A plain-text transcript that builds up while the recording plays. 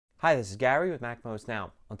Hi, this is Gary with MacMost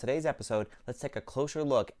Now. On today's episode, let's take a closer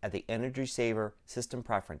look at the Energy Saver system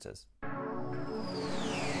preferences.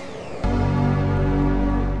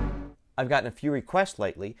 I've gotten a few requests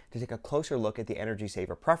lately to take a closer look at the Energy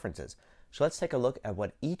Saver preferences, so let's take a look at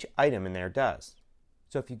what each item in there does.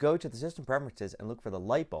 So if you go to the system preferences and look for the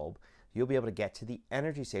light bulb, you'll be able to get to the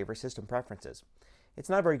Energy Saver system preferences. It's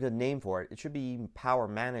not a very good name for it. It should be power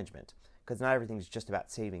management, because not everything is just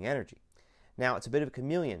about saving energy. Now, it's a bit of a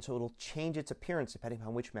chameleon, so it'll change its appearance depending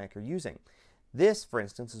on which Mac you're using. This, for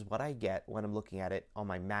instance, is what I get when I'm looking at it on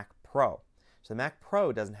my Mac Pro. So the Mac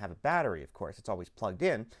Pro doesn't have a battery, of course. It's always plugged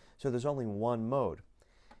in, so there's only one mode.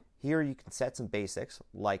 Here you can set some basics,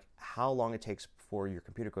 like how long it takes before your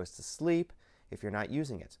computer goes to sleep if you're not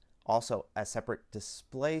using it. Also, a separate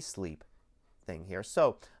display sleep thing here.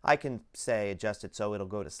 So I can say adjust it so it'll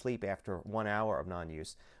go to sleep after 1 hour of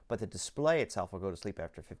non-use, but the display itself will go to sleep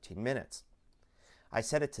after 15 minutes. I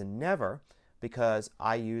set it to never because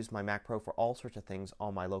I use my Mac Pro for all sorts of things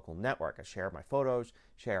on my local network. I share my photos,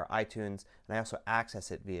 share iTunes, and I also access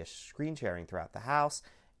it via screen sharing throughout the house,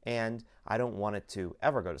 and I don't want it to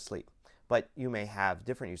ever go to sleep. But you may have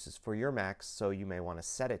different uses for your Macs, so you may want to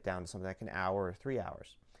set it down to something like an hour or 3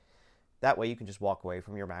 hours. That way you can just walk away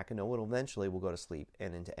from your Mac and know it eventually will go to sleep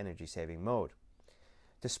and into energy saving mode.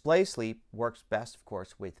 Display sleep works best, of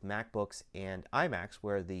course, with MacBooks and iMacs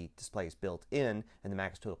where the display is built in and the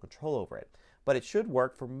Mac has total control over it. But it should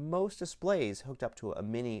work for most displays hooked up to a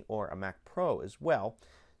Mini or a Mac Pro as well,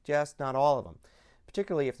 just not all of them,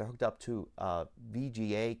 particularly if they're hooked up to a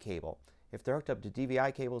VGA cable. If they're hooked up to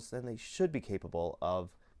DVI cables, then they should be capable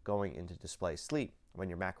of going into display sleep when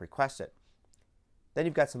your Mac requests it. Then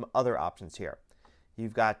you've got some other options here.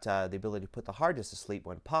 You've got the ability to put the hard disk to sleep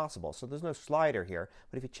when possible. So there's no slider here,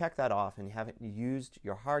 but if you check that off and you haven't used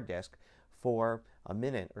your hard disk for a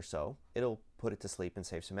minute or so, it'll put it to sleep and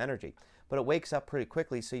save some energy. But it wakes up pretty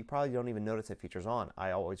quickly, so you probably don't even notice that feature's on.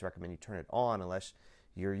 I always recommend you turn it on unless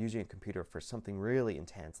you're using a computer for something really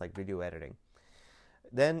intense like video editing.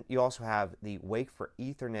 Then you also have the Wake for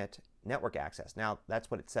Ethernet network access. Now, that's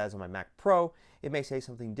what it says on my Mac Pro. It may say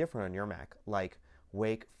something different on your Mac, like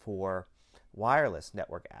Wake for wireless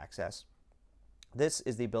network access. This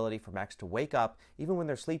is the ability for Macs to wake up even when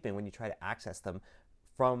they're sleeping when you try to access them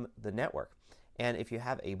from the network. And if you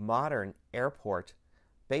have a modern airport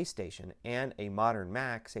base station and a modern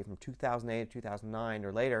Mac, say from 2008 or 2009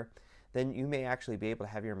 or later, then you may actually be able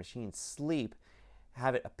to have your machine sleep,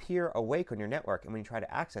 have it appear awake on your network, and when you try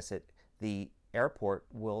to access it, the airport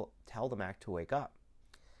will tell the Mac to wake up.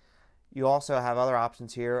 You also have other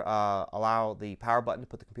options here. Allow the power button to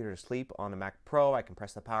put the computer to sleep on a Mac Pro. I can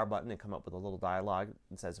press the power button and come up with a little dialog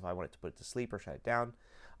that says if I want it to put it to sleep or shut it down.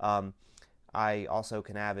 I also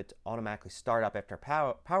can have it automatically start up after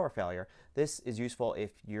power failure. This is useful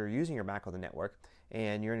if you're using your Mac on the network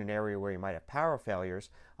and you're in an area where you might have power failures.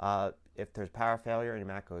 If there's power failure and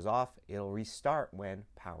your Mac goes off, it'll restart when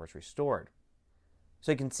power is restored.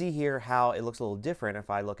 So you can see here how it looks a little different if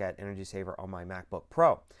I look at Energy Saver on my MacBook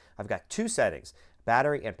Pro. I've got two settings,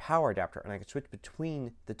 battery and power adapter, and I can switch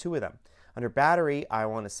between the two of them. Under battery, I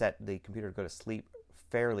want to set the computer to go to sleep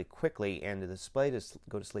fairly quickly and the display to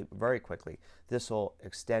go to sleep very quickly. This will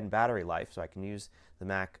extend battery life so I can use the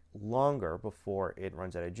Mac longer before it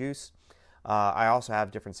runs out of juice. I also have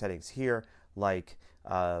different settings here like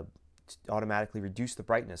automatically reduce the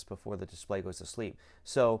brightness before the display goes to sleep.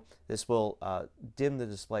 So this will dim the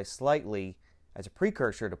display slightly as a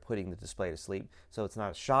precursor to putting the display to sleep, so it's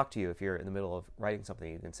not a shock to you if you're in the middle of writing something.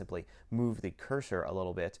 You can simply move the cursor a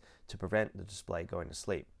little bit to prevent the display going to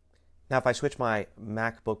sleep. Now if I switch my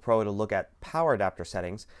MacBook Pro to look at power adapter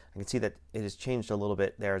settings, I can see that it has changed a little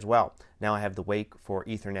bit there as well. Now I have the Wake for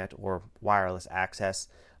Ethernet or wireless access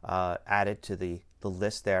added to the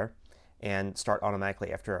list there, and start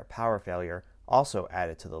automatically after a power failure also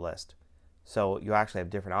added to the list. So you actually have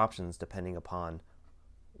different options depending upon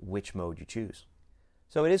which mode you choose.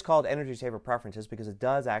 So it is called Energy Saver Preferences because it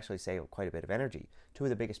does actually save quite a bit of energy. Two of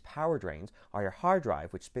the biggest power drains are your hard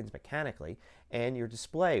drive, which spins mechanically, and your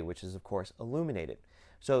display, which is of course illuminated.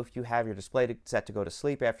 So if you have your display set to go to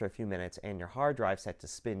sleep after a few minutes and your hard drive set to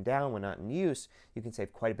spin down when not in use, you can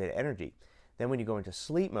save quite a bit of energy. Then when you go into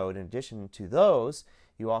sleep mode, in addition to those,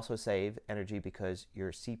 you also save energy because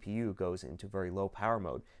your CPU goes into very low power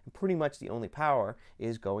mode. And pretty much the only power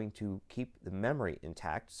is going to keep the memory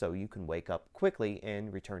intact so you can wake up quickly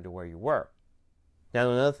and return to where you were.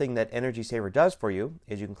 Now another thing that Energy Saver does for you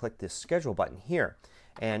is you can click this schedule button here,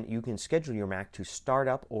 and you can schedule your Mac to start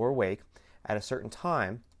up or wake at a certain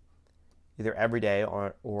time, either every day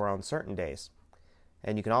or on certain days.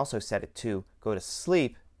 And you can also set it to go to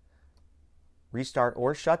sleep restart,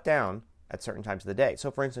 or shut down at certain times of the day. So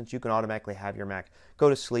for instance, you can automatically have your Mac go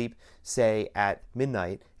to sleep, say at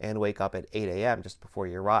midnight, and wake up at 8 a.m. just before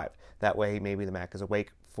you arrive. That way, maybe the Mac is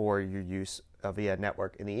awake for your use via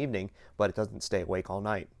network in the evening, but it doesn't stay awake all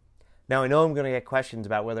night. Now, I know I'm going to get questions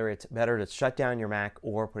about whether it's better to shut down your Mac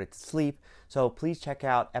or put it to sleep, so please check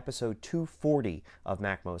out episode 240 of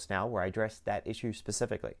MacMost Now, where I address that issue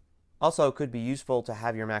specifically. Also, it could be useful to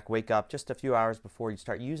have your Mac wake up just a few hours before you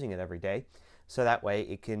start using it every day, so that way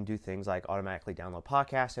it can do things like automatically download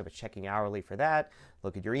podcasts if it's checking hourly for that,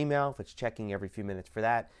 look at your email if it's checking every few minutes for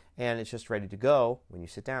that, and it's just ready to go when you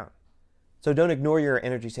sit down. So don't ignore your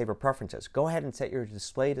energy saver preferences. Go ahead and set your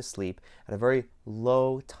display to sleep at a very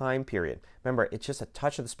low time period. Remember, it's just a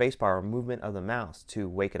touch of the spacebar or movement of the mouse to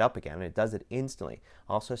wake it up again, and it does it instantly.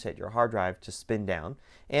 Also set your hard drive to spin down,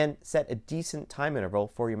 and set a decent time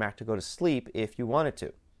interval for your Mac to go to sleep if you want it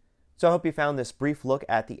to. So I hope you found this brief look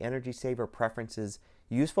at the energy saver preferences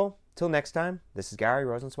useful. Till next time, this is Gary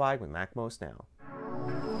Rosenzweig with MacMost Now.